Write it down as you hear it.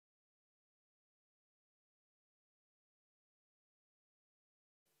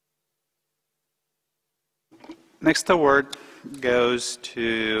Next award goes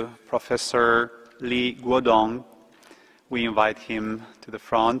to Professor Li Guodong. We invite him to the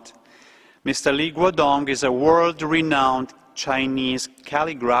front. Mr. Li Guodong is a world-renowned Chinese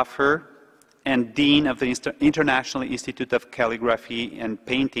calligrapher and Dean of the International Institute of Calligraphy and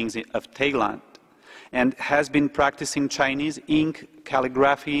Paintings of Thailand, and has been practicing Chinese ink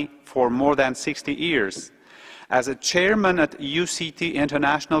calligraphy for more than 60 years. As a chairman at UCT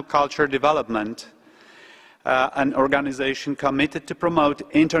International Culture Development, an organization committed to promote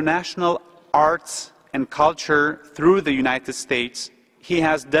international arts and culture through the United States, he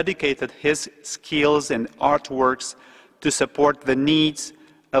has dedicated his skills and artworks to support the needs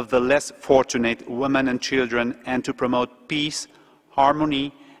of the less fortunate women and children and to promote peace,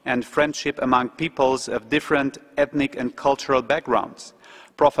 harmony, and friendship among peoples of different ethnic and cultural backgrounds.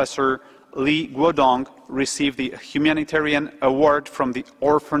 Professor Li Guodong received the Humanitarian Award from the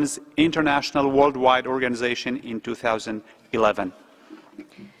Orphans International Worldwide Organization in 2011.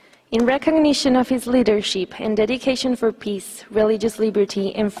 In recognition of his leadership and dedication for peace, religious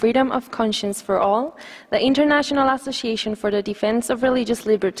liberty, and freedom of conscience for all, the International Association for the Defense of Religious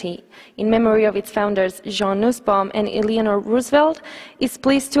Liberty, in memory of its founders Jean Nussbaum and Eleanor Roosevelt, is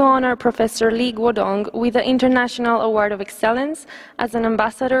pleased to honor Professor Li Guodong with the International Award of Excellence as an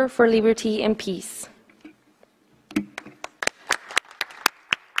ambassador for liberty and peace.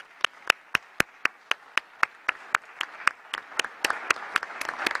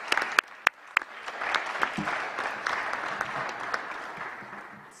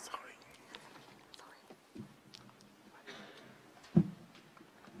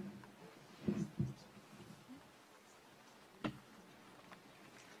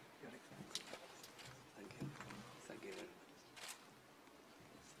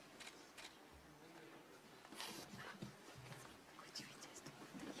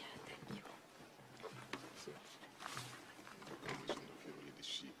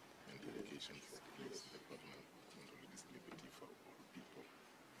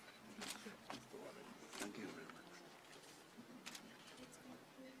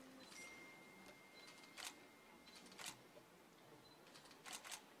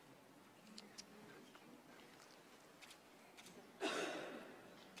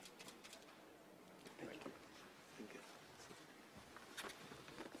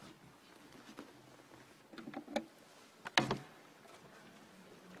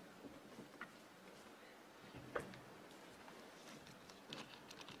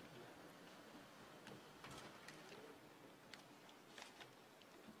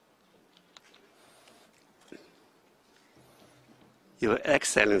 Your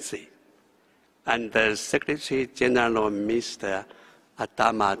Excellency, and the Secretary General Mr.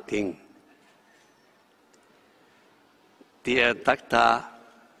 Adama Ding, dear Dr.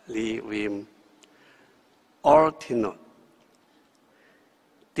 Li Wim Ortino,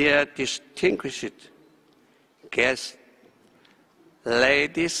 dear distinguished guests,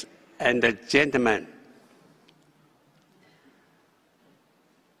 ladies and gentlemen,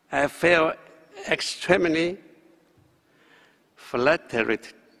 I feel extremely flattered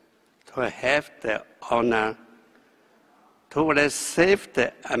to have the honor to receive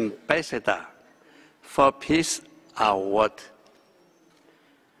the Ambassador for Peace Award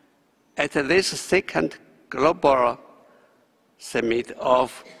at this second Global Summit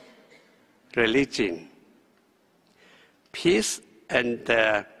of Religion, Peace and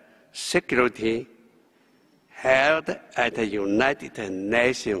Security held at the United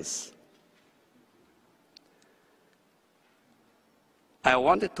Nations. I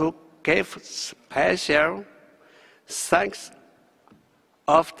want to give special thanks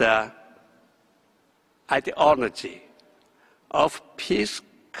of the ideology of peace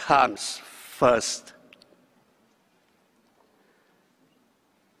comes first.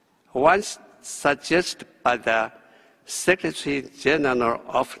 Once suggested by the Secretary General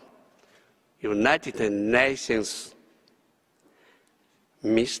of United Nations,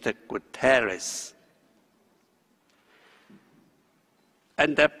 Mr. Guterres,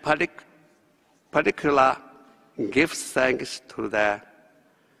 and the particular give thanks to the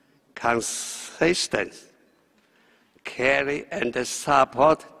consistent care and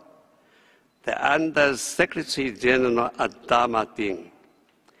support the Under Secretary General Adama Ding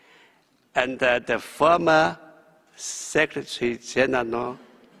and the former Secretary General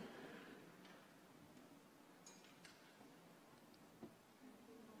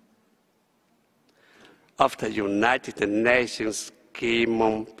of the United Nations,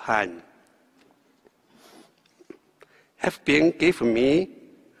 Kim Pan, have been given me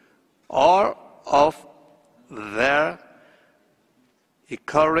all of their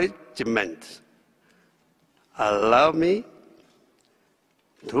encouragement allow me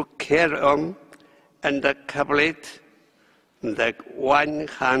to carry on and complete the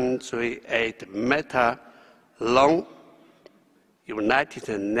 108-meter-long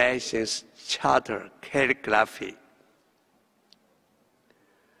United Nations Charter calligraphy.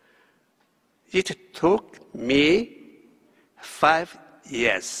 It took me 5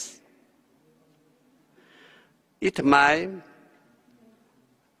 years. It's my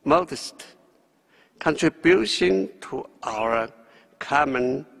modest contribution to our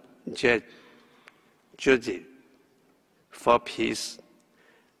common duty for peace,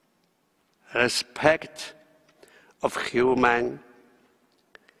 respect of human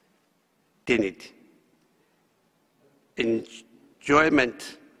dignity,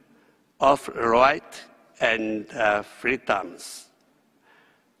 enjoyment of rights and freedoms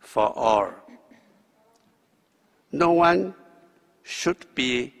for all. No one should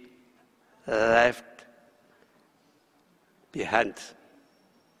be left behind.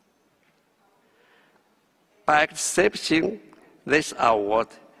 By accepting this award,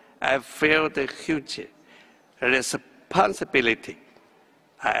 I feel the huge responsibility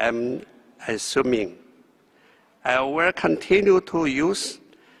I am assuming. I will continue to use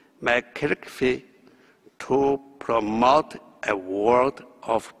my calligraphy to promote a world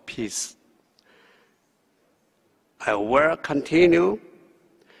of peace. I will continue to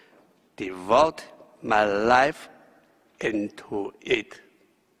devote my life into it.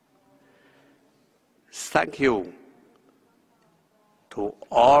 Thank you to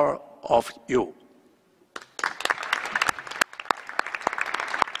all of you.